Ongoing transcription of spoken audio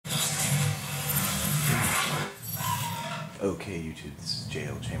Okay, YouTube, this is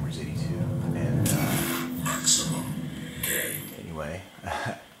JL Chambers 82, and anyway,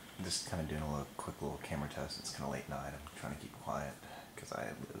 I'm just kind of doing a quick little camera test. It's kind of late night. I'm trying to keep quiet because I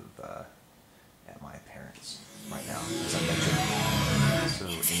live at my parents' right now, as I mentioned. So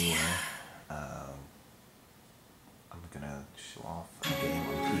anyway, I'm gonna show off a game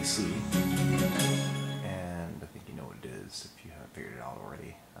on PC, and I think you know what it is if you haven't figured it out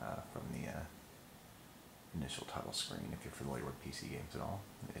already from the initial title screen. If you're familiar with PC games at all,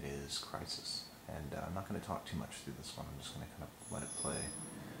 it is Crysis. And I'm not going to talk too much through this one. I'm just going to kind of let it play.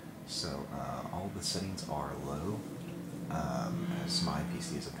 So all the settings are low, as my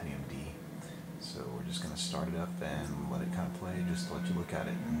PC is a Pentium D. So we're just going to start it up and let it kind of play, just to let you look at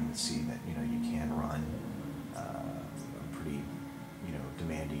it and see that you can run a pretty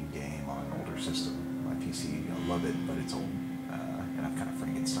demanding game on an older system. My PC, I love it, but it's old, and I've kind of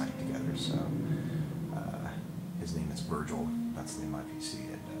Frankensteined it together. So his name is Virgil. That's the name of my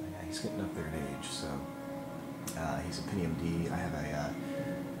PC, and yeah, he's getting up there in age. So he's a Pentium D. I have a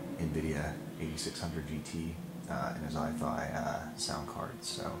NVIDIA 8600 GT and his i5 sound card.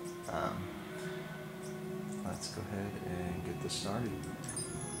 So let's go ahead and get this started.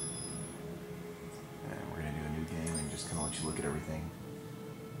 And we're going to do a new game and just kind of let you look at everything.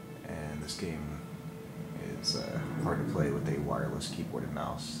 And this game is hard to play with a wireless keyboard and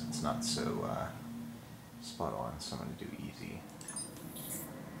mouse. It's not so spot on, so I'm going to do easy.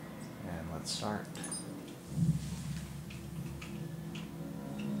 And let's start.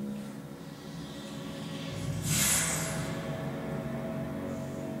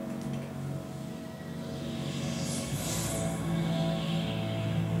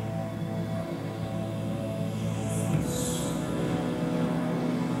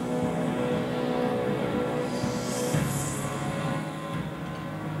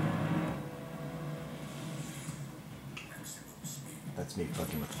 That's me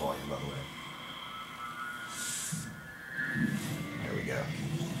fucking with the volume, by the way. There we go.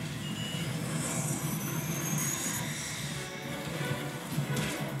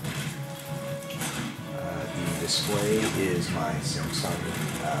 The display is my Samsung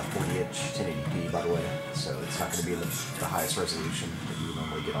 40-inch 1080p, by the way, so it's not going to be the highest resolution that you would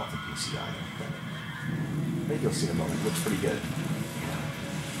normally get off the PC either. But I think you'll see in a moment. It looks pretty good.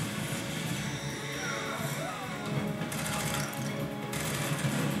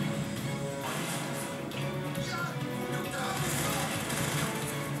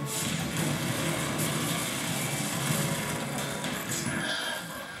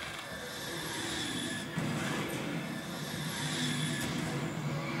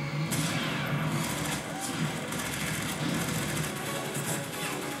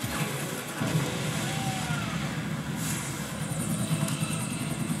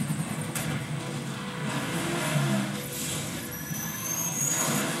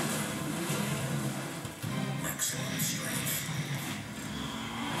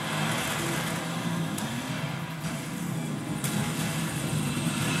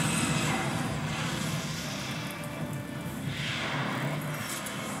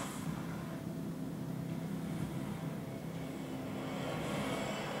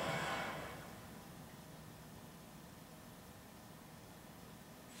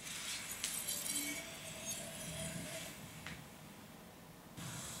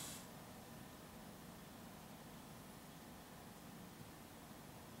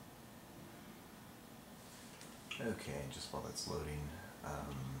 Okay, just while that's loading,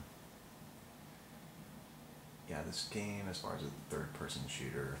 yeah, this game, as far as a third-person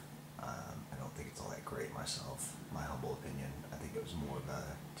shooter, I don't think it's all that great myself, my humble opinion. I think it was more of a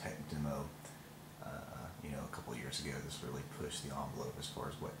tech demo. A couple of years ago, this really pushed the envelope as far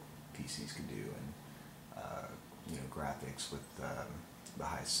as what PCs could do, and graphics with the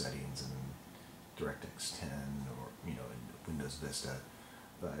highest settings and DirectX 10 or in Windows Vista.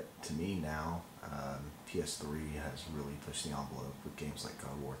 But to me now, PS3 has really pushed the envelope with games like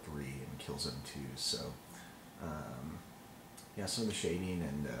God of War 3 and Killzone 2. So, yeah, some of the shading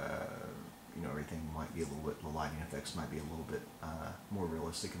and everything might be a little bit. The lighting effects might be a little bit more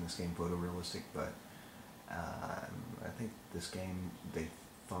realistic in this game, photorealistic. But I think this game they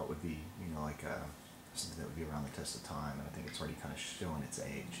thought would be like something that would be around the test of time, and I think it's already kind of showing its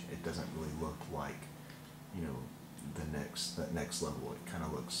age. It doesn't really look like that next level. It kind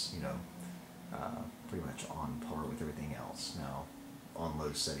of looks pretty much on par with everything else. Now on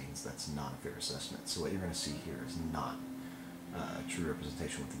low settings, that's not a fair assessment. So what you're going to see here is not a true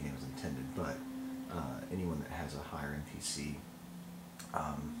representation of what the game is intended, but anyone that has a higher end PC,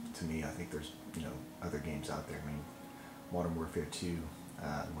 to me, I think there's other games out there. I mean, Modern Warfare 2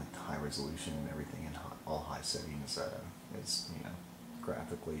 with high resolution and everything, and all high settings is, you know,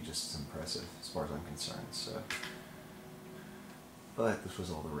 graphically just as impressive as far as I'm concerned. So, but this was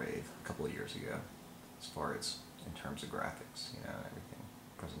all the rave a couple of years ago, as far as in terms of graphics, you know, and everything,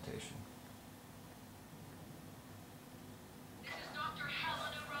 presentation.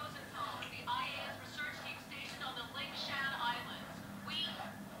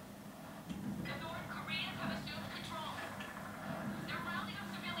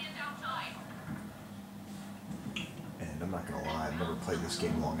 I'm not gonna lie, I've never played this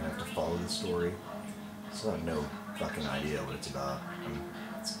game long enough to follow the story, so I have no fucking idea what it's about. I mean,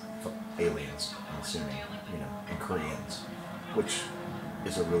 it's aliens, I'm assuming, you know, and Koreans, which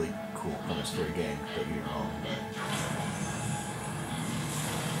is a really cool premise for a game, don't get me wrong, but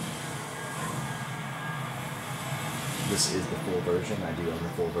this is the full version. I do own the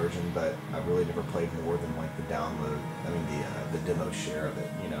full version, but I really never played more than like the download, I mean the demo share of it,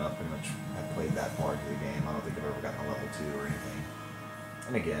 you know. I pretty much have played that part of the game. I don't think I've ever gotten a level 2 or anything.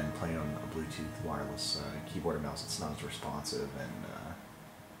 And again, playing on a Bluetooth wireless keyboard and mouse, it's not as responsive, and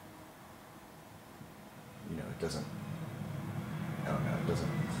you know, it doesn't, I don't know, it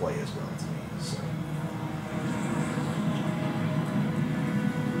doesn't play as well to me, so.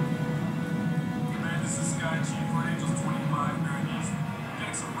 Man, this is Sky Chief for Angels 25 bearing east.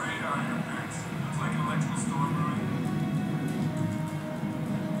 Getting some radar interference. Looks like an electrical storm brewing.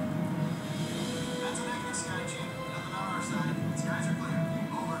 That's a negative, Sky Chief. Nothing on our side. Skies are clear.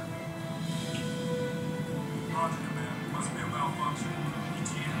 Over. Roger, command. Must be a malfunction.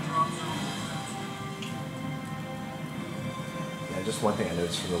 ETA drop zone. Yeah, just one thing I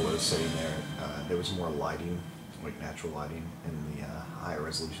noticed from the low setting there was more lighting, like natural lighting, in the higher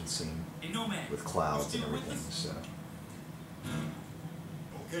resolution scene with clouds and everything. So.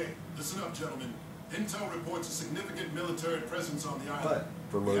 Okay, listen up, gentlemen. Intel reports a significant military presence on the island. But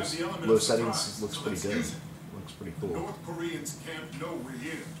for low settings, it looks pretty good. Looks pretty cool. North Koreans can't know we're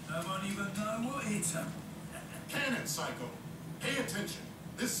here. I won't even know what hit them. Can it, Psycho? Pay attention.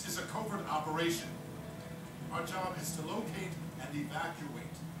 This is a covert operation. Our job is to locate and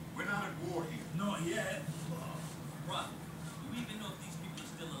evacuate. We're not at war here. Not yet. Right. Do we even know if these people are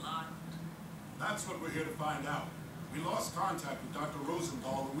still alive? That's what we're here to find out. We lost contact with Dr.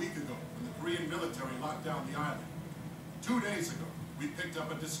 Rosenthal a week ago when the Korean military locked down the island. 2 days ago, we picked up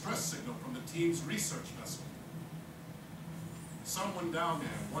a distress signal from the team's research vessel. Someone down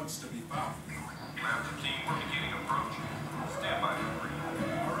there wants to be found. Raptor team, we're beginning approach. Stand by.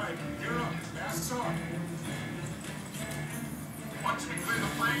 All right, gear up. Masks on. Once we clear the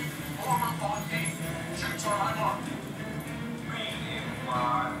plane, form up on 8. Shoots are high marked. 3 in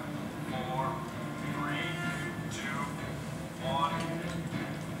 5, 4, 3, 2, 1.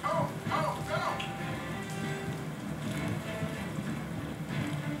 Go, go, go!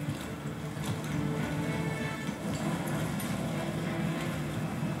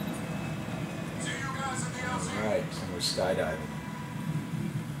 See you guys in the LZ. Alright, so we're skydiving.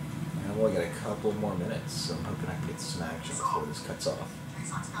 I've only got a couple more minutes, so I'm hoping I can get some action before this cuts off.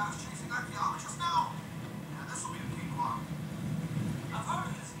 Chasing archaeologists now? Yeah, this will be a key block. I've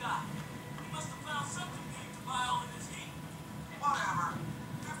heard of this guy. He must have found something big to buy all of this heat. Whatever.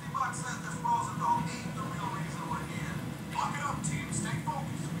 $50 says this Rosenthal ain't the real reason we're here. Lock it up, team. Stay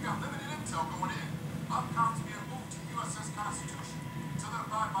focused. We got limited intel going in. Upcom's being moved to USS Constitution. Till they're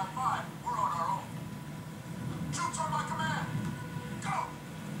 5 by 5, we're on our own. Troops are my command. Go!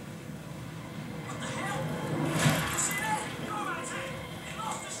 What the hell? You see that? You're my team. He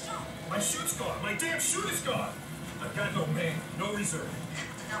lost his chute. My chute's gone. My damn chute is gone. I've got no man, no reserve. Keep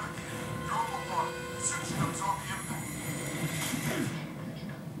it together, kid. You're on the water. Suit you absorb the impact.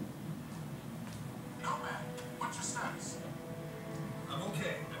 Nomad, what's your status? I'm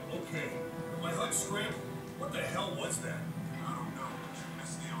okay. I'm okay. But my HUD scrambled. What the hell was that? I don't know, but you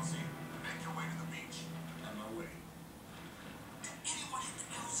missed the LZ. Make your way to the beach. On my way. Did anyone hit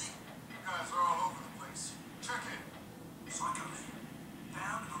the LZ? You guys are all over the place. Check in. So I come in.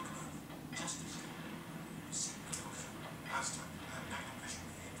 Found on the move. Justice. See the LZ. Last time, I had negative visual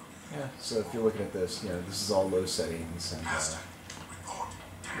feed from you. Yeah, so if you're looking at this, you know, this is all low settings, and Master, report.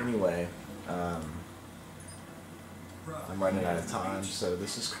 anyway, I'm running out of time, so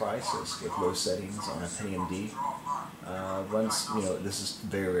this is Crysis with low settings on a Pentium D. Runs, you know, this is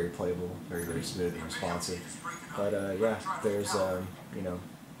very, very playable, very, very smooth and responsive. But yeah, there's, you know,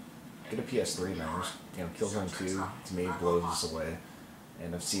 get a PS3, man. There's, you know, Killzone 2 to me blows this away,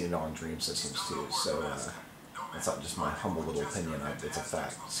 and I've seen it on Dream Systems too. So it's not just my humble little opinion; it's a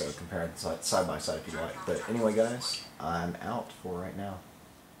fact. So compare it side by side if you like. But anyway, guys, I'm out for right now.